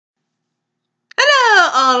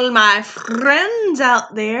all my friends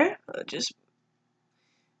out there.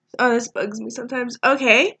 Oh, this bugs me sometimes.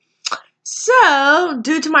 Okay. So,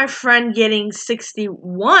 due to my friend getting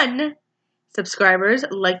 61 subscribers,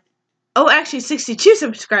 actually 62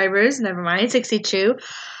 subscribers, never mind, 62.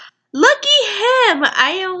 Lucky him!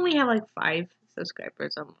 I only have like 5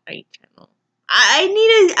 subscribers on my channel. I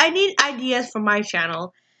need ideas for my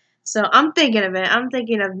channel. So, I'm thinking of it. I'm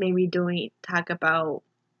thinking of maybe talk about,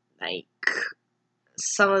 like,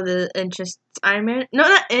 some of the interests I'm in. No,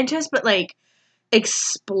 not interest, but like,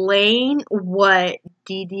 explain what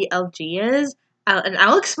DDLG is, and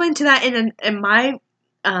I'll explain to that in my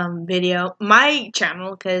video, my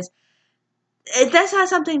channel, because it does have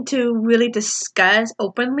something to really discuss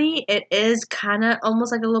openly. It is kind of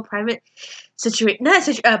almost like a little private situation, not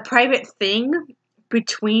such a private thing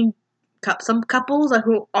between some couples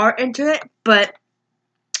who are into it. But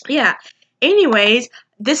yeah, anyways,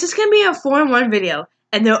 this is gonna be a 4-in-1 video.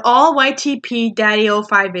 And they're all YTP Daddy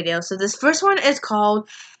 05 videos. So this first one is called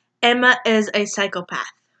Emma is a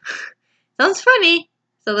Psychopath. Sounds funny.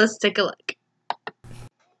 So let's take a look.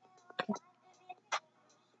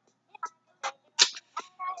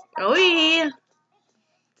 Oh yeah.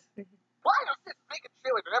 Why is this big and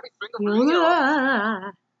trailer in every single video?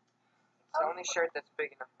 It's the only shirt that's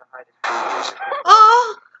big enough to hide his face.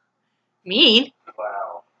 Oh, mean.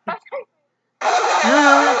 Wow.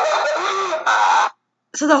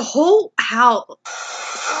 So the whole house,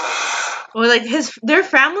 or like their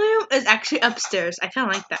family room is actually upstairs. I kind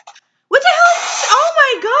of like that. What the hell? Oh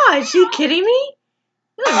my gosh! Are you kidding me?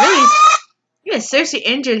 You seriously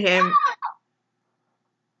injured him.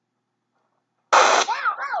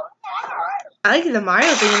 I like the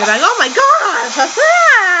Mario thing in the back. Oh my gosh!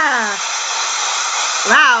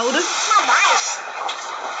 Loud.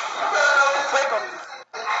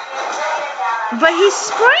 But he's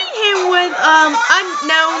spraying him with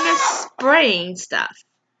unknown spraying stuff.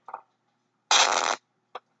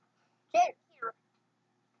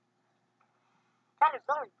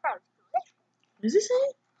 What is he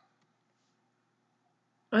saying?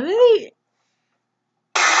 What did he?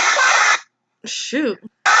 Shoot.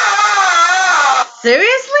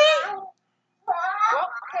 Seriously?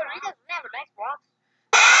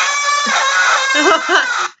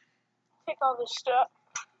 Take all this stuff.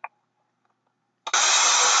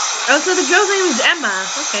 Oh, so the girl's name is Emma.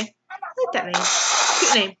 Okay. I like that name.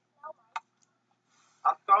 Cute name.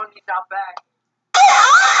 I'm throwing these out back.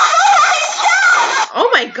 Oh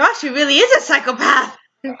my gosh, he really is a psychopath.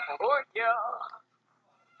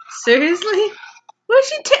 Seriously? What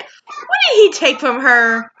did he take from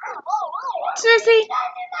her? Seriously?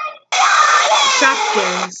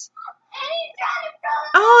 Shopkins.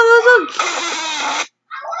 Oh, those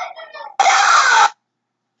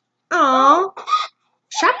are... Aww.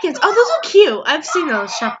 Shopkins. Oh, those are cute. I've seen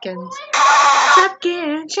those Shopkins.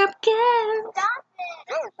 Shopkins. Shopkins.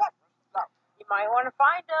 You might want to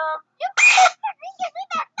find them.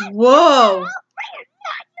 Whoa.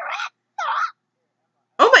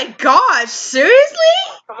 Oh my gosh, seriously?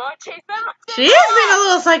 Come on, chase them. She is being a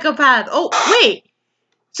little psychopath. Oh, wait.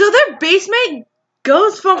 So their basement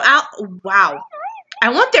goes from out... Wow. I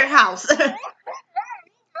want their house.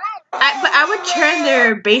 But I would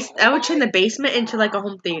turn the basement into like a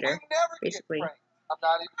home theater, basically.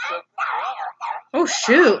 Oh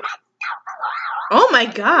shoot! Oh my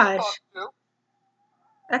gosh!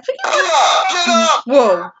 I think.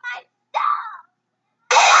 Whoa!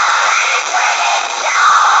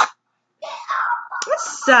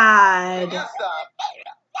 That's sad.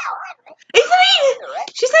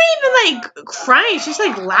 She's not even like crying. She's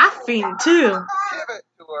like laughing too. Give it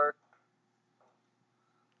to her.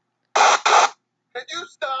 Can you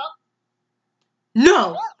stop?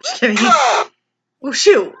 No. Just kidding. Oh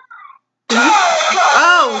shoot.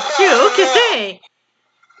 Oh shoot. Okay.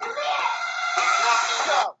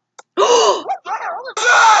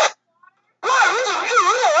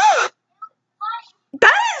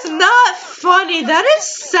 That is not funny. That is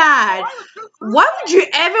sad. Why would you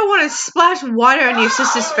ever want to splash water on your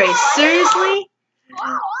sister's face? Seriously?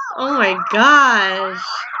 Oh my gosh.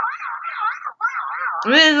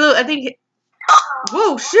 I think.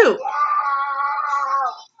 Whoa, shoot.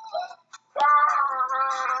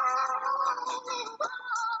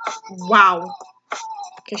 Wow.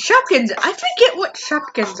 Okay, Shopkins. I forget what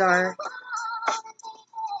Shopkins are.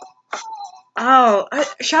 Oh,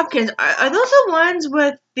 Shopkins. Are those the ones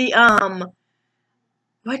with the,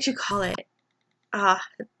 what'd you call it?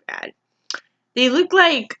 Bad. They look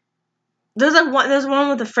like, there's one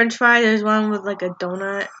with a french fry, there's one with like a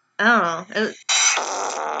donut. I don't know.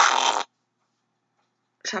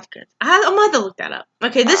 Shopkins. I'm gonna have to look that up.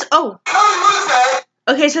 Okay, this, oh.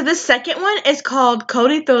 Okay, so the second one is called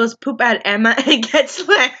Cody throws poop at Emma and gets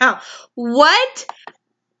let out. What?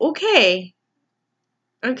 Okay.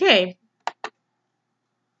 Okay.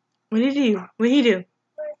 What did he do? What did he do?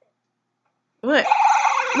 What?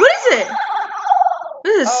 What is it? What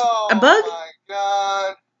is this? A bug? Oh my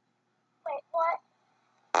god. Wait, what?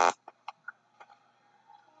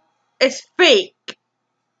 It's fake.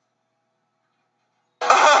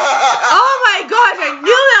 Oh my gosh, I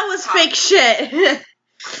knew that was fake shit.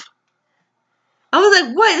 I was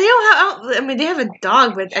like, what? They don't have, I mean, they have a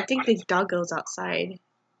dog, but I think the dog goes outside.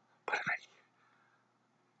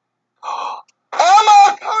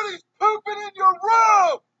 Emma, Cody's pooping in your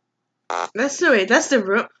room. That's the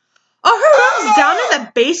room. Oh, her room's down in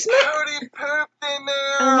the basement? Cody pooped in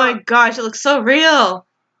there. Oh my gosh, it looks so real.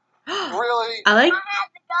 Really? I like, I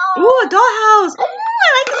have to go. ooh, a dollhouse. Ooh, I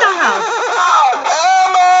like the dollhouse.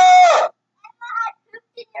 Emma! I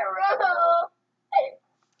pooped in your room.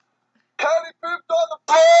 Cody pooped on the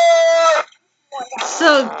floor. So,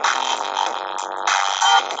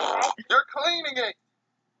 You're cleaning it.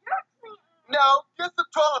 No, get some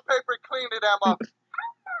toilet paper and clean it, Emma.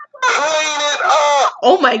 Clean it up.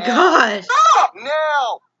 oh my gosh.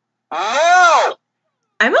 Now. Now.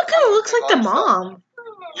 Emma kind of looks like the mom.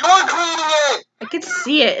 You're cleaning it. I can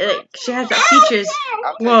see it. Like, she has the features.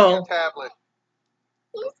 I'm taking Whoa. your tablet.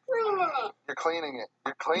 He's cleaning it. You're cleaning it.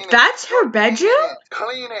 You're cleaning it. That's her bedroom?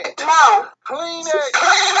 Clean it. No. Clean it.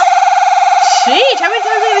 Clean it. Sheesh, how many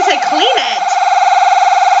times did I say clean it?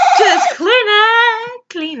 Just clean it.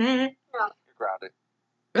 Clean it. You're grounded.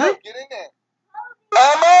 Really? No, get in there.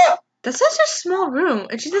 Emma. That's such a small room,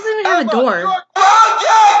 and she doesn't even have a door. You're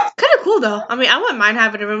grounded. Kind of cool, though. I mean, I wouldn't mind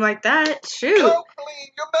having a room like that. Shoot. Go clean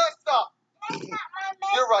your mess up.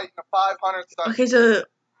 You're writing a 500 something. Okay, so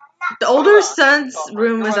the older son's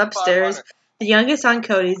room is upstairs. The youngest son,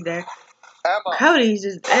 Cody's there. Emma. Cody's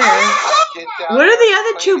just there. Get down What are there the other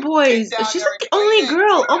and two clean it. boys? Get down She's there like the and only clean it.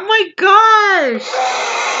 girl. Oh my gosh.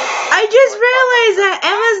 I just realized that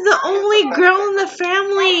Emma's the only girl in the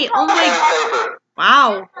family. Oh my. Paper.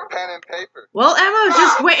 Wow. Pen and paper. Well, Emma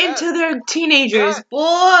just went into their teenagers.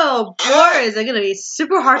 Whoa, boys, they're gonna be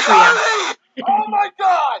super hard for you. Oh my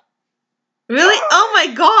god! Really? Oh my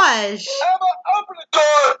gosh. Emma, open the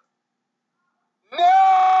door! No!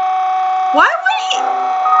 Why would he?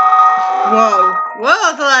 Whoa, whoa,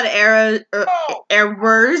 that's a lot of errors.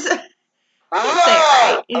 Errors. No!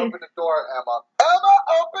 right. Open the door, Emma. Emma,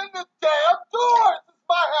 open the damn door! This is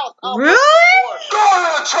my house. I'll open Really? the door. Door in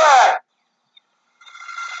the track!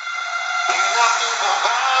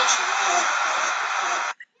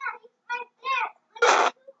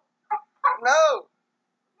 No!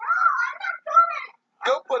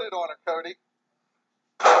 Go put it on her, Cody.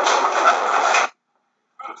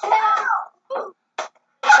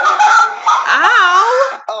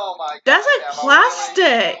 Ow! Oh my god. That's like Emma,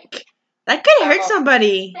 plastic. That could hurt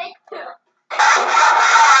somebody. Emma,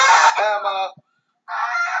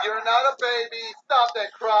 you're not a baby. Stop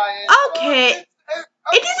that crying. Okay. It's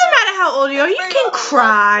It doesn't matter how old you are. You can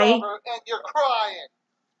cry. And you're crying.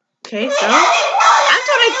 Okay, so I'm 23.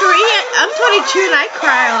 I'm 22, and I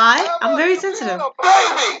cry a lot. I'm very sensitive.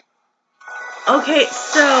 Baby. Okay,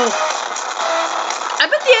 so I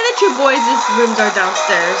bet the other two boys' rooms are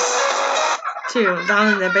downstairs too,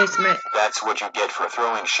 down in the basement. That's what you get for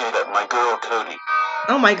throwing shade at my girl, Cody.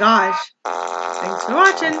 Oh my gosh! Thanks for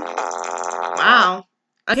watching. Wow.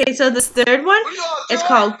 Okay, so this third one is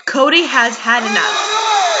called Cody Has Had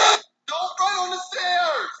Enough. Don't run on the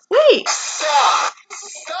stairs. Wait, Stop.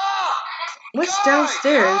 Stop. what's Guys,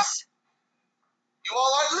 downstairs? You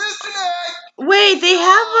all are listening. Wait, they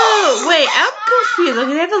have a. Wait, I'm confused.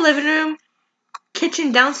 Okay, they have a living room,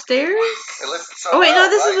 kitchen downstairs. Hey, listen, so Oh wait, no, well,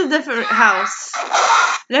 this right? is a different house.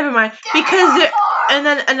 Never mind. Because they're, and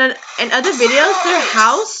then in other videos, their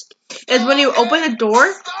house is when you open the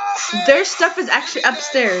door, their stuff is actually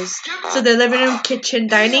upstairs. So their living room, kitchen,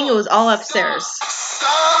 dining, it was all upstairs.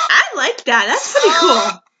 Stop. I like that. That's pretty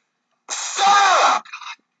cool. Stop.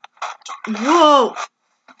 Whoa.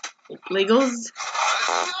 Legos.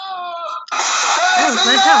 Stop. Oh, it's a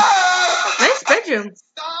nice house. Nice bedroom.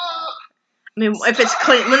 Stop. I mean, if it's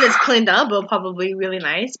clean, when it's cleaned up, it'll probably be really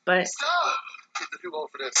nice. But Stop. Get too old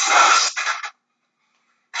for this.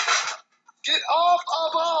 Get off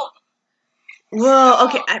of them. whoa.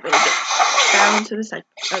 Okay, I better get down to the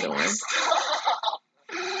other one.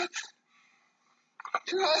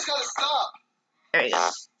 You guys gotta stop. There you go.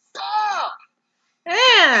 Stop.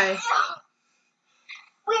 Hey.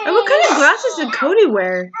 And what kind of glasses did Cody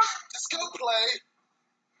wear? Just go play.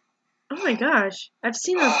 Oh my gosh, I've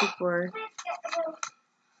seen those before.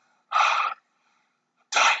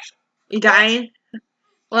 You dying?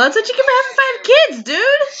 Well, that's what you get for having 5 kids,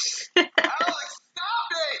 dude. Alex,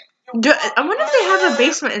 stop it! I wonder if they have a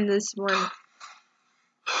basement in this one.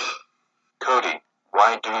 Cody,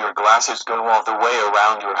 why do your glasses go all the way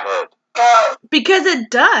around your head? Because it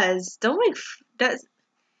does. Don't make that.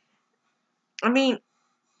 I mean,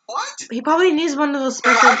 What? he probably needs one of those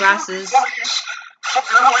special glasses.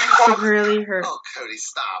 Severely hurt. Oh, Cody,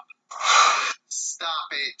 stop.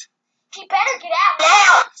 Stop it. You better get out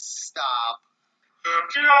now. Stop.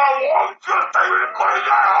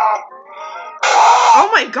 Oh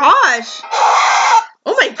my gosh.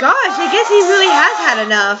 Oh my gosh. I guess he really has had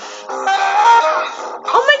enough.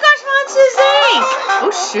 Oh my gosh, Monsters Inc.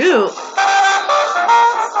 Oh shoot.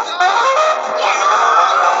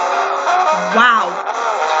 Wow.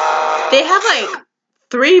 They have like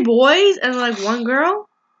 3 boys and like 1 girl.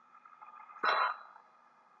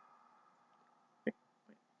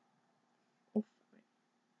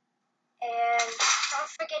 And don't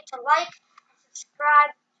forget to like and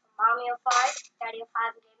subscribe to Mommy05, Daddy05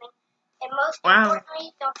 Gaming. And most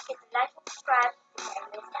importantly, don't forget to like and subscribe to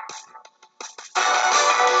Family's Dad.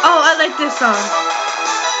 Oh, I like this song.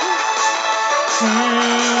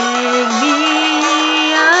 Take me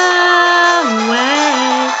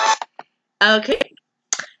away. Okay.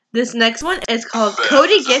 This next one is called Beth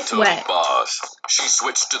Cody is a Gets total Wet. Boss. She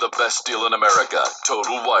switched to the best deal in America,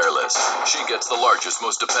 Total Wireless. She gets the largest,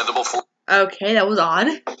 most dependable. Okay, that was odd.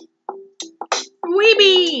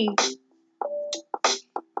 Weeby.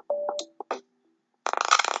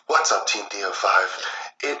 What's up, Team DO5?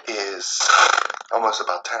 It is almost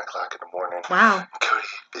about 10 o'clock in the morning. Wow. Cody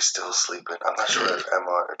is still sleeping. I'm not sure if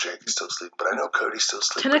Emma or Jake is still sleeping, but I know Cody's still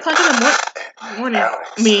sleeping. 10 o'clock in the morning.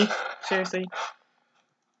 Alex, Me. Seriously.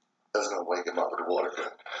 I was going to wake him up with a water gun.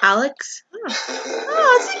 Alex?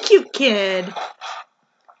 Oh, it's a cute kid.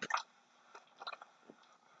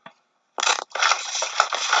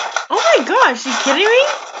 Oh my gosh, you kidding me?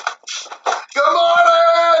 Good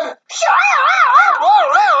morning!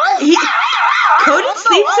 Cody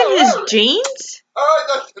sleeps in his jeans? Alright,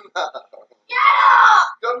 that's enough.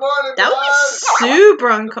 Good morning, That bud. was Good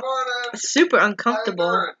morning. super How you uncomfortable.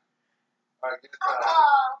 doing? Alright, get a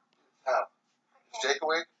towel. Towel. Is Jake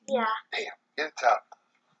awake? Yeah. Damn, get a towel.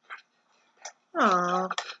 Aw.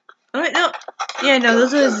 Oh wait, no. Yeah, no,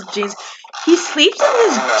 those are his jeans. He sleeps in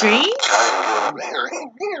his jeans?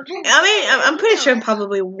 I mean, I'm pretty sure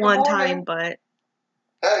probably one time, but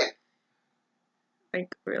Hey,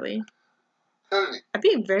 like, really? Cody. I'd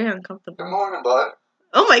be very Good uncomfortable. morning, bud.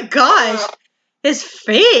 Oh my gosh! His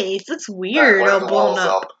face looks weird, all blown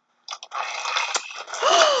up.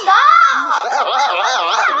 Stop! That's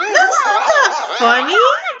not that funny.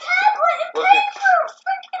 Tablet and paper,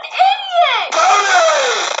 freaking idiot!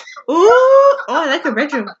 Ooh! Oh, I like her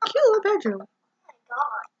bedroom. Cute little bedroom. Oh my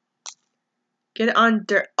god. Get it on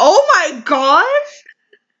dirt. Oh my gosh!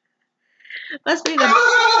 Must be the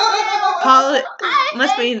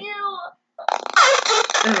must be. You.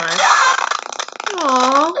 Never mind. Aww.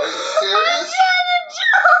 I'm trying to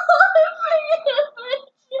draw a freaking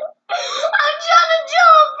picture. I'm trying to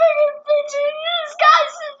draw a freaking picture. You guys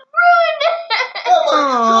just ruined it.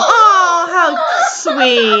 Oh, how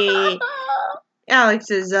sweet. Alex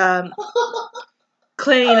is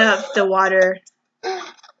cleaning up the water.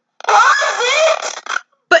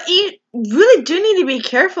 But you really do need to be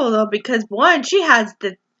careful though, because one, she has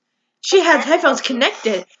headphones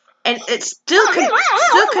connected, and it's still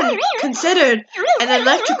considered an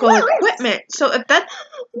electrical equipment. So if that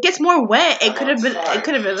gets more wet, it could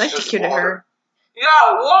have electrocuted her.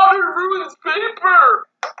 Yeah, water ruins paper.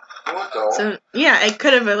 What the? So yeah, it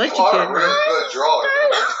could have You are electrocuted a her. really good drawer.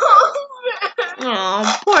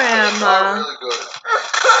 Oh, poor You are Emma. really good.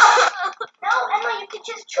 No, Emma, you could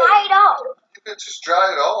just dry it off. You could just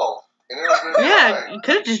dry it off. And it would be Yeah, fine. you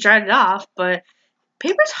could have just dried it off, but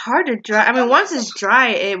paper's hard to dry. I mean, once it's dry,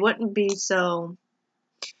 it wouldn't be so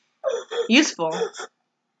useful.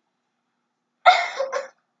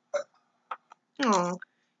 Oh,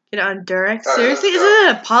 get it on Durex. Seriously, is it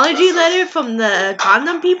an apology letter from the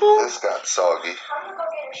condom people? This got soggy. I'm gonna go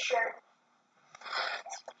get a shirt.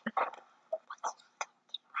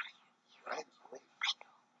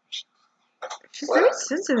 She's very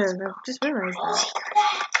sensitive. I just realized that.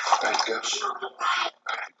 There you go.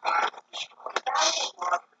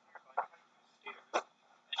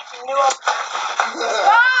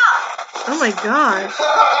 Oh my gosh.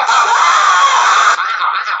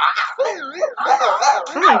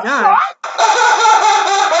 Oh my gosh.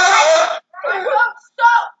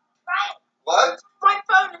 Stop! Right? What? My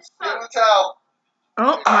phone is Give him a towel.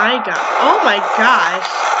 Oh my god. Oh my gosh.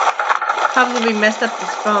 Probably messed up his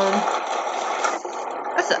phone.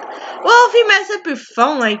 Well, if you mess up your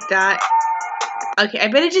phone like that, okay, I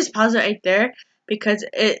better just pause it right there because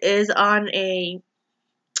it is on a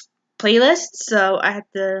playlist, so I have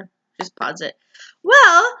to just pause it.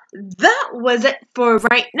 Well, that was it for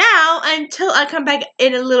right now until I come back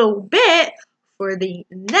in a little bit for the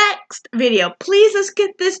next video. Please, let's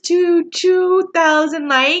get this to 2,000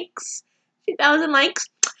 likes. 2,000 likes.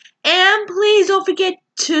 And please don't forget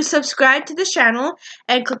to subscribe to the channel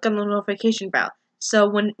and click on the notification bell. So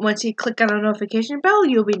once you click on the notification bell,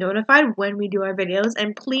 you'll be notified when we do our videos.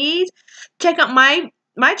 And please check out my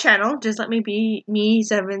channel. Just let me be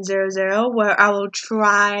me700, where I will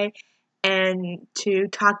try and to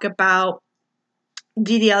talk about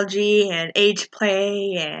DDLG and age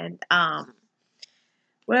play and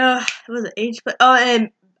well, what was it, age play? Oh, and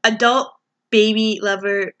adult baby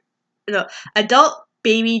lover. No, adult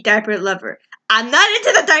baby diaper lover. I'm not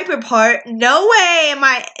into the diaper part. No way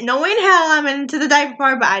no way in hell I'm into the diaper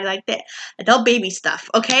part, but I like the adult baby stuff.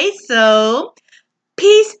 Okay, so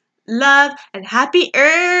peace, love, and happy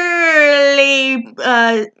early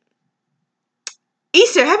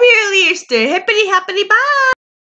Easter. Happy early Easter. Hippity happity bye.